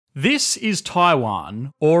This is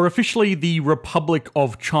Taiwan, or officially the Republic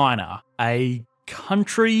of China, a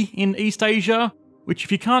country in East Asia, which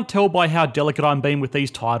if you can't tell by how delicate I'm being with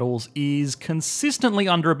these titles, is consistently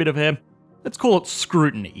under a bit of let's call it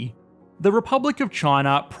scrutiny. The Republic of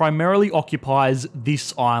China primarily occupies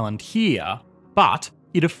this island here, but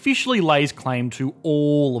it officially lays claim to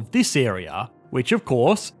all of this area, which of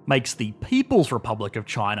course makes the People's Republic of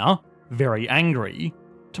China very angry.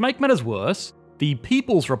 To make matters worse, the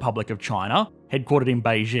People's Republic of China, headquartered in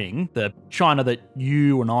Beijing, the China that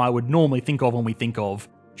you and I would normally think of when we think of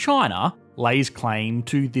China, lays claim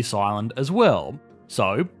to this island as well.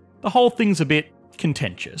 So, the whole thing's a bit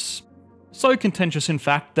contentious. So contentious, in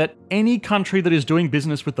fact, that any country that is doing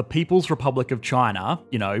business with the People's Republic of China,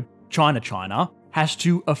 China, has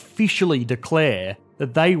to officially declare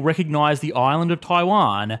that they recognise the island of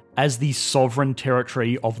Taiwan as the sovereign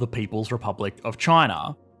territory of the People's Republic of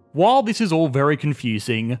China. While this is all very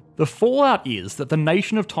confusing, the fallout is that the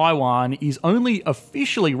nation of Taiwan is only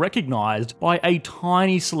officially recognised by a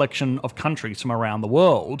tiny selection of countries from around the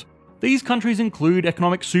world. These countries include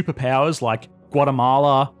economic superpowers like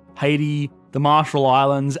Guatemala, Haiti, the Marshall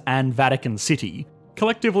Islands and Vatican City,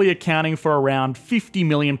 collectively accounting for around 50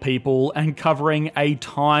 million people and covering a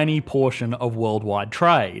tiny portion of worldwide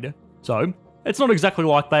trade. So, it's not exactly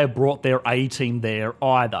like they have brought their A-team there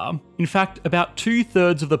either. In fact, about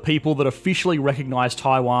 2/3 of the people that officially recognise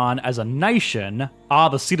Taiwan as a nation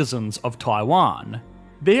are the citizens of Taiwan.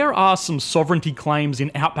 There are some sovereignty claims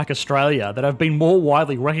in outback Australia that have been more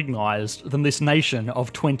widely recognised than this nation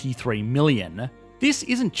of 23 million. This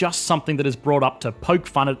isn't just something that is brought up to poke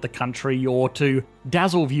fun at the country or to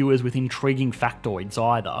dazzle viewers with intriguing factoids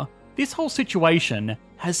either. This whole situation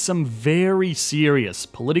has some very serious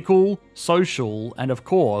political, social, and of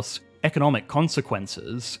course, economic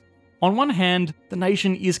consequences. On one hand, the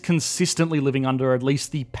nation is consistently living under at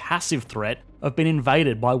least the passive threat of being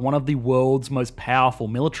invaded by one of the world's most powerful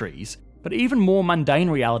militaries, but even more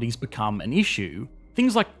mundane realities become an issue.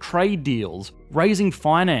 Things like trade deals, raising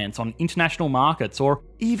finance on international markets, or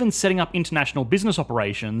even setting up international business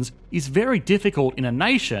operations is very difficult in a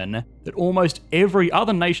nation that almost every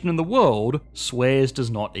other nation in the world swears does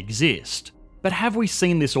not exist. But have we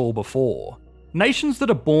seen this all before? Nations that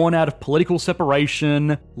are born out of political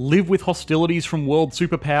separation, live with hostilities from world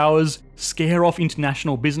superpowers, scare off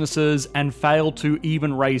international businesses, and fail to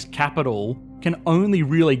even raise capital can only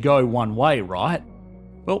really go one way, right?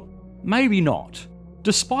 Well, maybe not.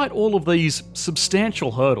 Despite all of these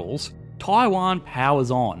substantial hurdles, Taiwan powers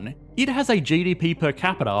on. It has a GDP per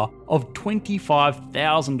capita of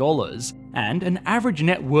 $25,000 and an average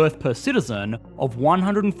net worth per citizen of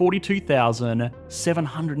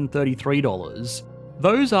 $142,733.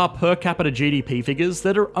 Those are per capita GDP figures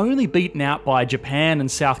that are only beaten out by Japan and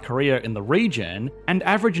South Korea in the region, and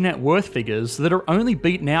average net worth figures that are only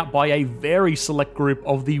beaten out by a very select group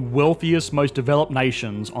of the wealthiest, most developed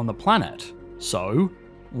nations on the planet. So,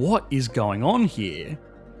 what is going on here?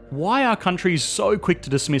 Why are countries so quick to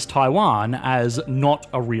dismiss Taiwan as not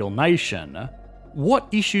a real nation? What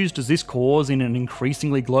issues does this cause in an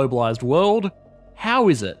increasingly globalised world? How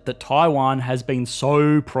is it that Taiwan has been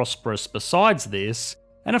so prosperous besides this?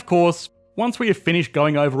 And of course, once we have finished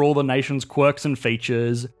going over all the nation's quirks and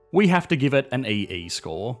features, we have to give it an EE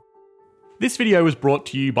score. This video was brought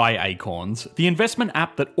to you by Acorns, the investment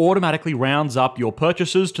app that automatically rounds up your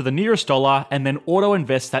purchases to the nearest dollar and then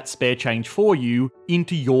auto-invests that spare change for you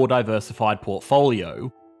into your diversified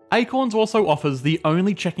portfolio. Acorns also offers the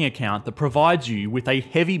only checking account that provides you with a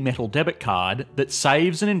heavy metal debit card that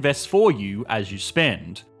saves and invests for you as you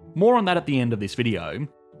spend. More on that at the end of this video.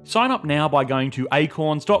 Sign up now by going to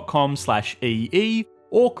acorns.com/EE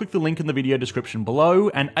or click the link in the video description below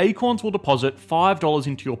and Acorns will deposit $5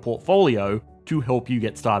 into your portfolio to help you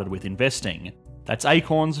get started with investing. That's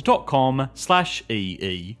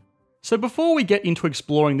acorns.com/EE. So before we get into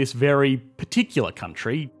exploring this very particular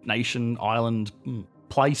country, nation, island,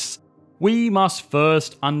 place, we must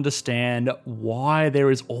first understand why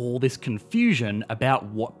there is all this confusion about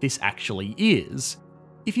what this actually is.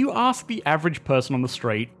 If you ask the average person on the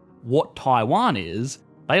street what Taiwan is,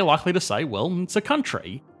 they are likely to say, well, it's a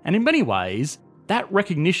country. And in many ways, that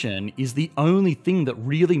recognition is the only thing that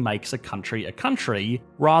really makes a country,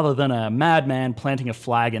 rather than a madman planting a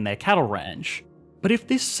flag in their cattle ranch. But if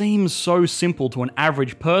this seems so simple to an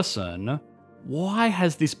average person, why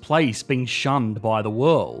has this place been shunned by the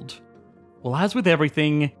world? Well, as with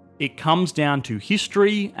everything, it comes down to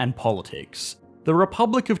history and politics. The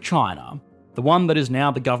Republic of China, the one that is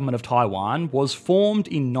now the government of Taiwan, was formed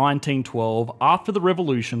in 1912 after the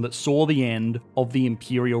revolution that saw the end of the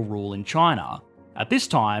imperial rule in China. At this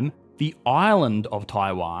time, the island of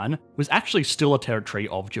Taiwan was actually still a territory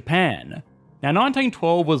of Japan. Now,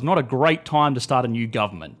 1912 was not a great time to start a new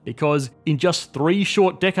government, because in just 3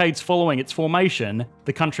 short decades following its formation,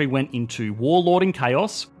 the country went into warlording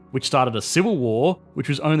chaos, which started a civil war, which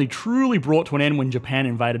was only truly brought to an end when Japan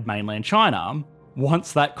invaded mainland China.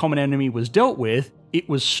 Once that common enemy was dealt with, it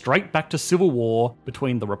was straight back to civil war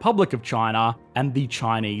between the Republic of China and the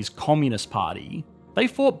Chinese Communist Party. They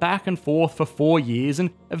fought back and forth for 4 years,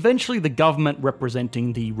 and eventually the government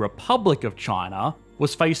representing the Republic of China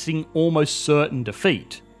was facing almost certain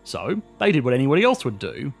defeat. So they did what anybody else would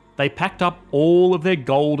do. They packed up all of their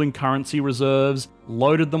gold and currency reserves,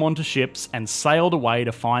 loaded them onto ships, and sailed away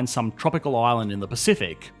to find some tropical island in the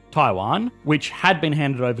Pacific. Taiwan, which had been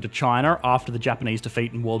handed over to China after the Japanese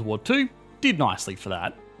defeat in World War II, did nicely for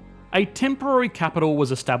that. A temporary capital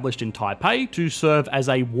was established in Taipei to serve as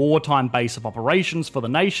a wartime base of operations for the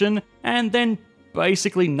nation, and then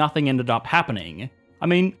basically nothing ended up happening. I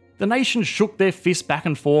mean, the nations shook their fists back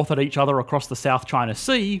and forth at each other across the South China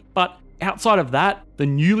Sea, but outside of that, the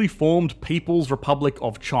newly formed People's Republic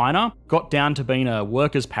of China got down to being a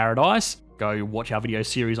workers' paradise. Go watch our video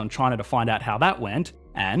series on China to find out how that went.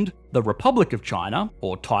 And the Republic of China,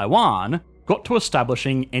 or Taiwan, got to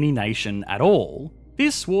establishing any nation at all.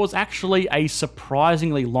 This was actually a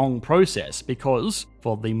surprisingly long process because,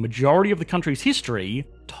 for the majority of the country's history,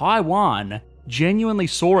 Taiwan genuinely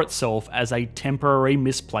saw itself as a temporary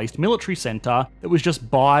misplaced military centre that was just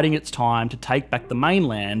biding its time to take back the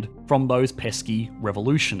mainland from those pesky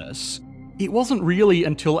revolutionists. It wasn't really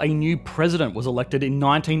until a new president was elected in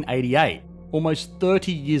 1988, almost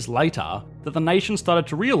 30 years later, that the nation started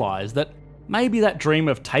to realise that maybe that dream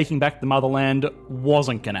of taking back the motherland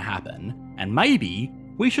wasn't going to happen, and maybe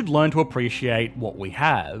we should learn to appreciate what we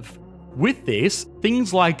have. With this,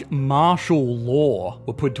 things like martial law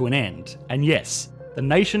were put to an end, and yes, the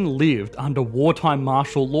nation lived under wartime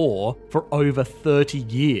martial law for over 30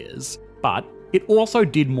 years, but it also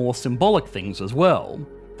did more symbolic things as well.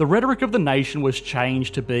 The rhetoric of the nation was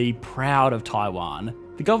changed to be proud of Taiwan.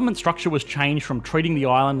 The government structure was changed from treating the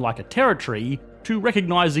island like a territory to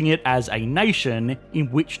recognising it as a nation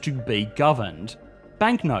in which to be governed.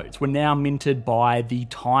 Banknotes were now minted by the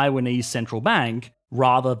Taiwanese Central Bank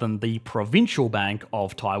rather than the Provincial Bank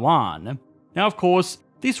of Taiwan. Now, of course,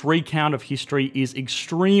 this recount of history is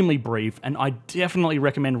extremely brief, and I definitely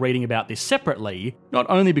recommend reading about this separately, not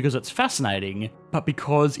only because it's fascinating, but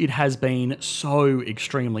because it has been so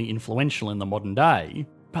extremely influential in the modern day.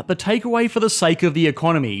 But the takeaway for the sake of the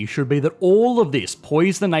economy should be that all of this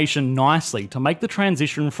poised the nation nicely to make the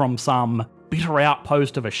transition from some bitter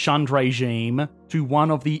outpost of a shunned regime to one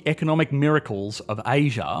of the economic miracles of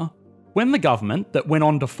Asia. When the government that went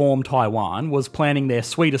on to form Taiwan was planning their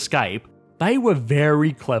sweet escape, they were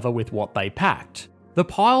very clever with what they packed. The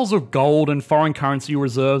piles of gold and foreign currency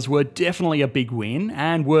reserves were definitely a big win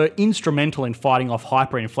and were instrumental in fighting off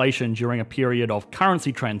hyperinflation during a period of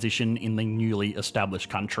currency transition in the newly established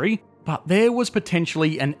country. But there was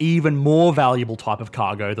potentially an even more valuable type of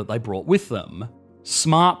cargo that they brought with them: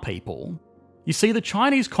 smart people. You see, the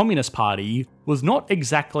Chinese Communist Party was not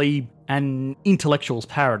exactly an intellectual's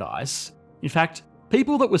paradise. In fact,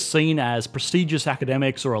 people that were seen as prestigious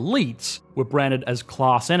academics or elites were branded as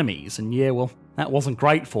class enemies, and yeah, well, that wasn't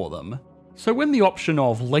great for them. So when the option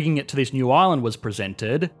of legging it to this new island was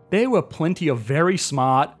presented, there were plenty of very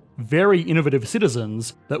smart, very innovative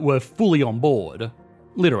citizens that were fully on board.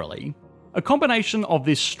 Literally. A combination of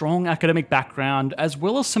this strong academic background, as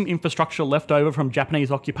well as some infrastructure left over from Japanese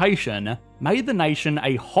occupation, made the nation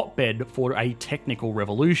a hotbed for a technical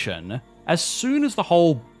revolution. As soon as the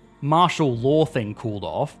whole martial law thing cooled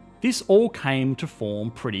off, this all came to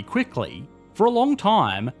form pretty quickly. For a long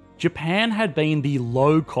time, Japan had been the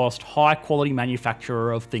low-cost, high-quality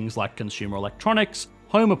manufacturer of things like consumer electronics,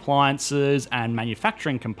 home appliances, and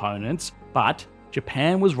manufacturing components, but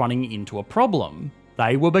Japan was running into a problem.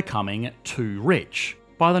 They were becoming too rich.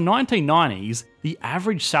 By the 1990s, the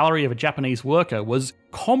average salary of a Japanese worker was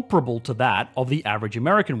comparable to that of the average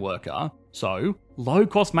American worker, so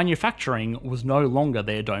low-cost manufacturing was no longer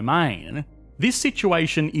their domain. This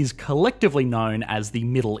situation is collectively known as the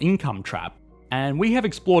middle income trap, and we have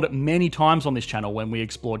explored it many times on this channel when we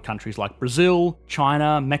explored countries like Brazil,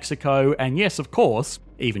 China, Mexico, and yes, of course,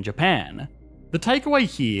 even Japan. The takeaway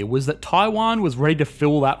here was that Taiwan was ready to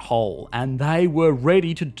fill that hole, and they were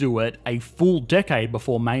ready to do it a full decade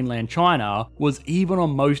before mainland China was even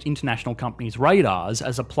on most international companies' radars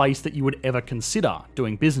as a place that you would ever consider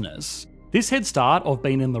doing business. This head start of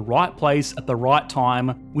being in the right place at the right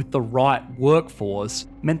time with the right workforce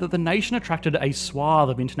meant that the nation attracted a swath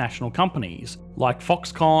of international companies like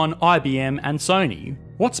Foxconn, IBM, and Sony,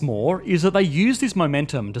 What's more is that they use this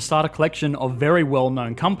momentum to start a collection of very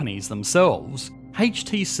well-known companies themselves.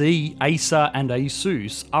 HTC, Acer and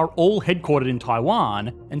Asus are all headquartered in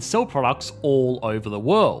Taiwan and sell products all over the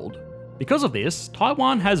world. Because of this,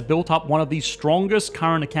 Taiwan has built up one of the strongest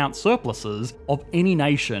current account surpluses of any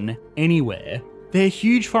nation anywhere. Their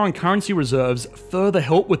huge foreign currency reserves further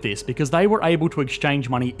help with this because they were able to exchange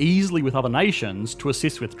money easily with other nations to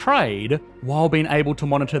assist with trade, while being able to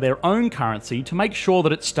monitor their own currency to make sure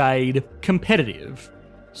that it stayed competitive.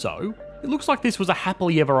 So, it looks like this was a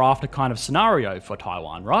happily ever after kind of scenario for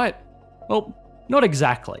Taiwan, right? Well, not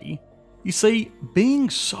exactly. You see, being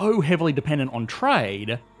so heavily dependent on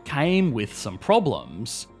trade came with some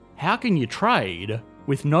problems. How can you trade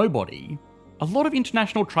with nobody? A lot of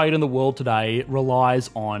international trade in the world today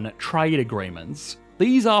relies on trade agreements.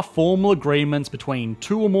 These are formal agreements between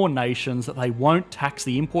two or more nations that they won't tax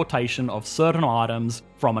the importation of certain items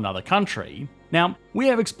from another country. Now, we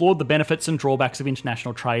have explored the benefits and drawbacks of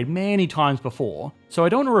international trade many times before, so I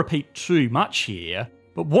don't want to repeat too much here,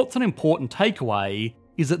 but what's an important takeaway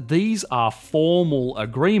is that these are formal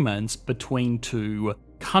agreements between two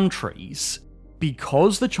countries.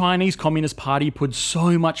 Because the Chinese Communist Party put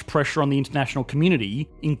so much pressure on the international community,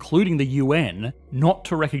 including the UN, not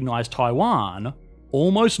to recognise Taiwan,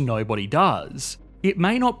 almost nobody does. It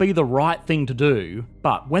may not be the right thing to do,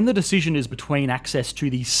 but when the decision is between access to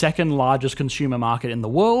the second largest consumer market in the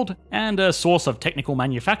world and a source of technical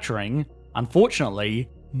manufacturing, unfortunately,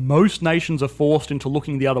 most nations are forced into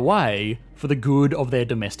looking the other way for the good of their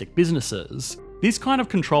domestic businesses. This kind of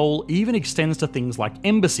control even extends to things like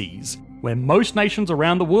embassies, where most nations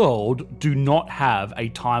around the world do not have a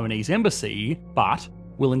Taiwanese embassy, but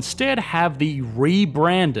will instead have the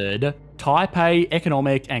rebranded Taipei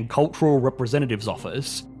Economic and Cultural Representatives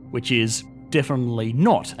Office, which is definitely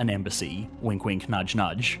not an embassy, wink wink nudge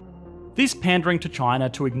nudge. This pandering to China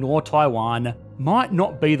to ignore Taiwan might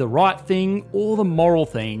not be the right thing or the moral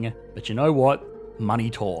thing, but you know what? Money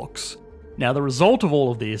talks. Now, the result of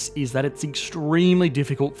all of this is that it's extremely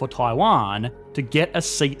difficult for Taiwan to get a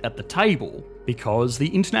seat at the table, because the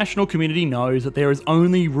international community knows that there is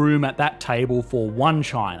only room at that table for one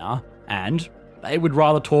China, and they would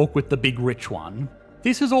rather talk with the big rich one.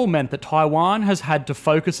 This has all meant that Taiwan has had to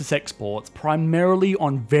focus its exports primarily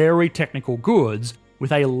on very technical goods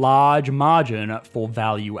with a large margin for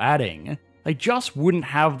value adding. They just wouldn't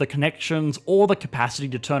have the connections or the capacity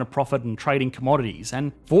to turn a profit in trading commodities,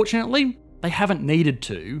 and fortunately, they haven't needed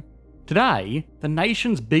to. Today, the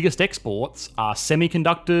nation's biggest exports are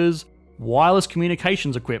semiconductors, wireless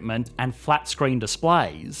communications equipment, and flat-screen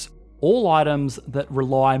displays, all items that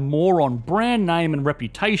rely more on brand name and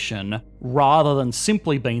reputation rather than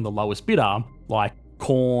simply being the lowest bidder, like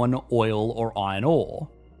corn, oil, or iron ore.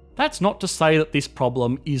 That's not to say that this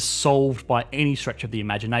problem is solved by any stretch of the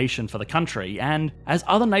imagination for the country, and as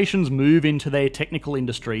other nations move into their technical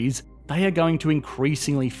industries, they are going to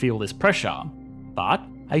increasingly feel this pressure. But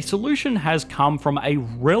a solution has come from a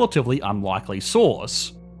relatively unlikely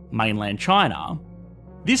source: mainland China.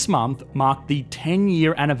 This month marked the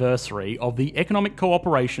 10-year anniversary of the Economic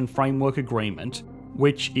Cooperation Framework Agreement,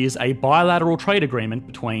 which is a bilateral trade agreement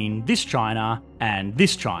between this China and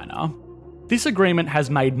this China. This agreement has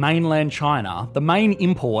made mainland China the main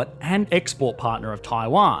import and export partner of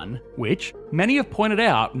Taiwan, which many have pointed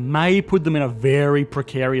out may put them in a very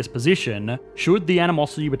precarious position should the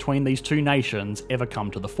animosity between these two nations ever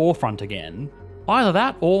come to the forefront again. Either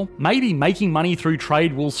that, or maybe making money through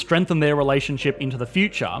trade will strengthen their relationship into the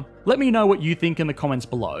future. Let me know what you think in the comments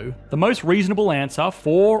below. The most reasonable answer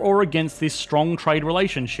for or against this strong trade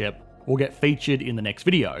relationship will get featured in the next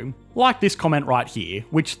video. Like this comment right here,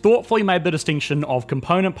 which thoughtfully made the distinction of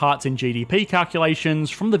component parts in GDP calculations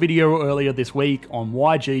from the video earlier this week on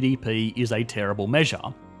why GDP is a terrible measure.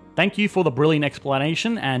 Thank you for the brilliant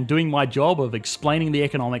explanation and doing my job of explaining the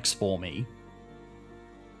economics for me.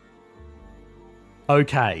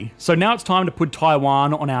 Okay, so now it's time to put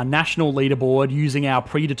Taiwan on our national leaderboard using our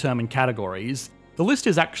predetermined categories. The list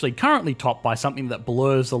is actually currently topped by something that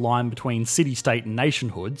blurs the line between city-state and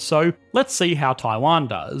nationhood, so let's see how Taiwan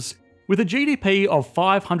does. With a GDP of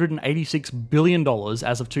 $586 billion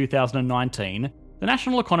as of 2019, the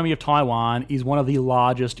national economy of Taiwan is one of the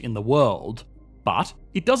largest in the world. But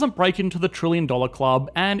it doesn't break into the $1 trillion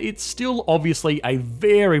club, and it's still obviously a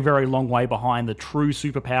very, very long way behind the true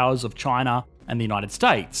superpowers of China and the United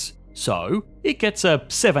States, so it gets a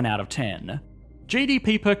 7 out of 10.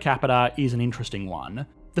 GDP per capita is an interesting one.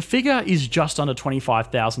 The figure is just under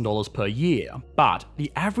 $25,000 per year, but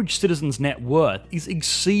the average citizen's net worth is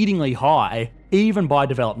exceedingly high, even by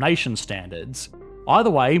developed nation standards. Either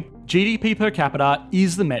way, GDP per capita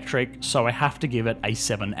is the metric, so I have to give it a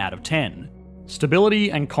 7 out of 10.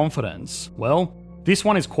 Stability and confidence, well, this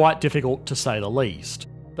one is quite difficult to say the least.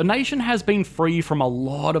 The nation has been free from a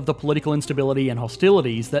lot of the political instability and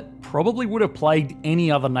hostilities that probably would have plagued any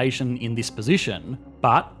other nation in this position,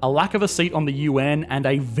 but a lack of a seat on the UN and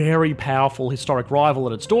a very powerful historic rival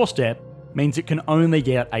at its doorstep means it can only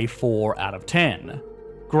get a 4 out of 10.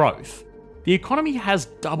 Growth. The economy has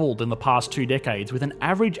doubled in the past 2 decades with an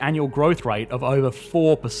average annual growth rate of over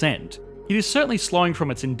 4%. It is certainly slowing from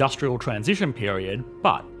its industrial transition period,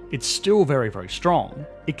 but it's still very, very strong.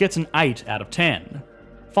 It gets an 8 out of 10.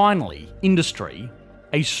 Finally, industry.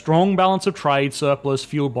 A strong balance of trade surplus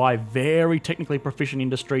fueled by very technically proficient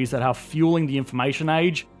industries that are fueling the information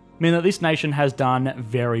age mean that this nation has done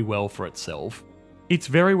very well for itself. Its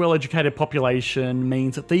very well-educated population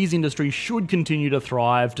means that these industries should continue to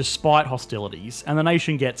thrive despite hostilities, and the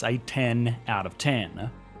nation gets a 10 out of 10.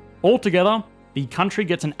 Altogether, the country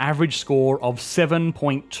gets an average score of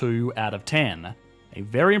 7.2 out of 10. A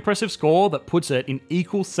very impressive score that puts it in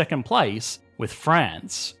equal second place with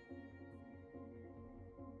France.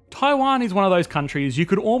 Taiwan is one of those countries you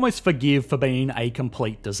could almost forgive for being a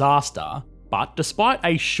complete disaster, but despite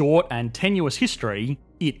a short and tenuous history,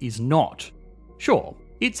 it is not. Sure,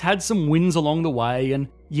 it's had some wins along the way, and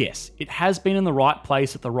yes, it has been in the right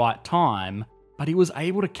place at the right time, but it was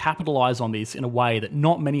able to capitalise on this in a way that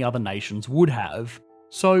not many other nations would have.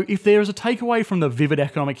 So if there is a takeaway from the vivid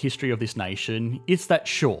economic history of this nation, it's that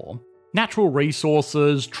sure, natural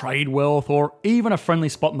resources, trade wealth, or even a friendly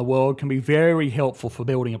spot in the world can be very helpful for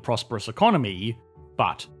building a prosperous economy,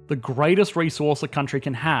 but the greatest resource a country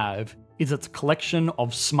can have is its collection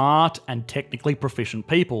of smart and technically proficient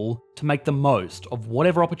people to make the most of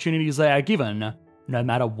whatever opportunities they are given, no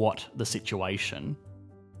matter what the situation.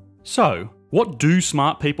 So, what do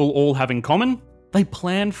smart people all have in common? They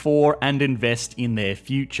plan for and invest in their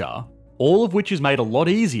future, all of which is made a lot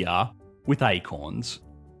easier with Acorns.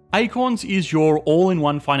 Acorns is your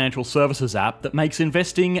all-in-one financial services app that makes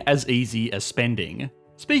investing as easy as spending.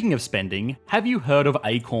 Speaking of spending, have you heard of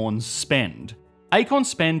Acorns Spend? Acorns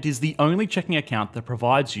Spend is the only checking account that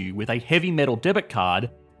provides you with a heavy metal debit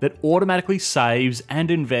card that automatically saves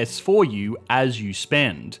and invests for you as you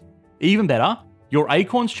spend. Even better, your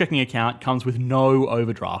Acorns checking account comes with no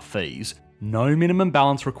overdraft fees, no minimum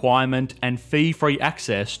balance requirement, and fee-free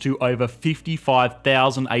access to over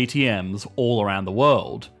 55,000 ATMs all around the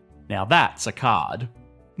world. Now that's a card.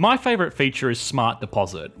 My favourite feature is Smart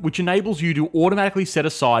Deposit, which enables you to automatically set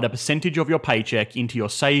aside a percentage of your paycheck into your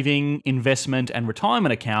saving, investment, and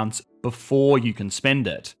retirement accounts before you can spend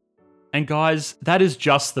it. And guys, that is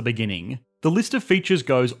just the beginning. The list of features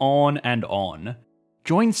goes on and on.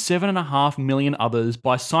 Join 7.5 million others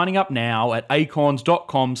by signing up now at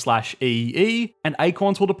acorns.com/EE, and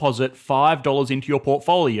Acorns will deposit $5 into your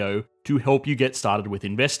portfolio to help you get started with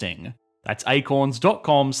investing. That's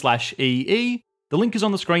acorns.com/EE. The link is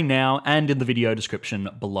on the screen now and in the video description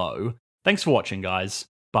below. Thanks for watching, guys.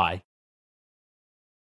 Bye.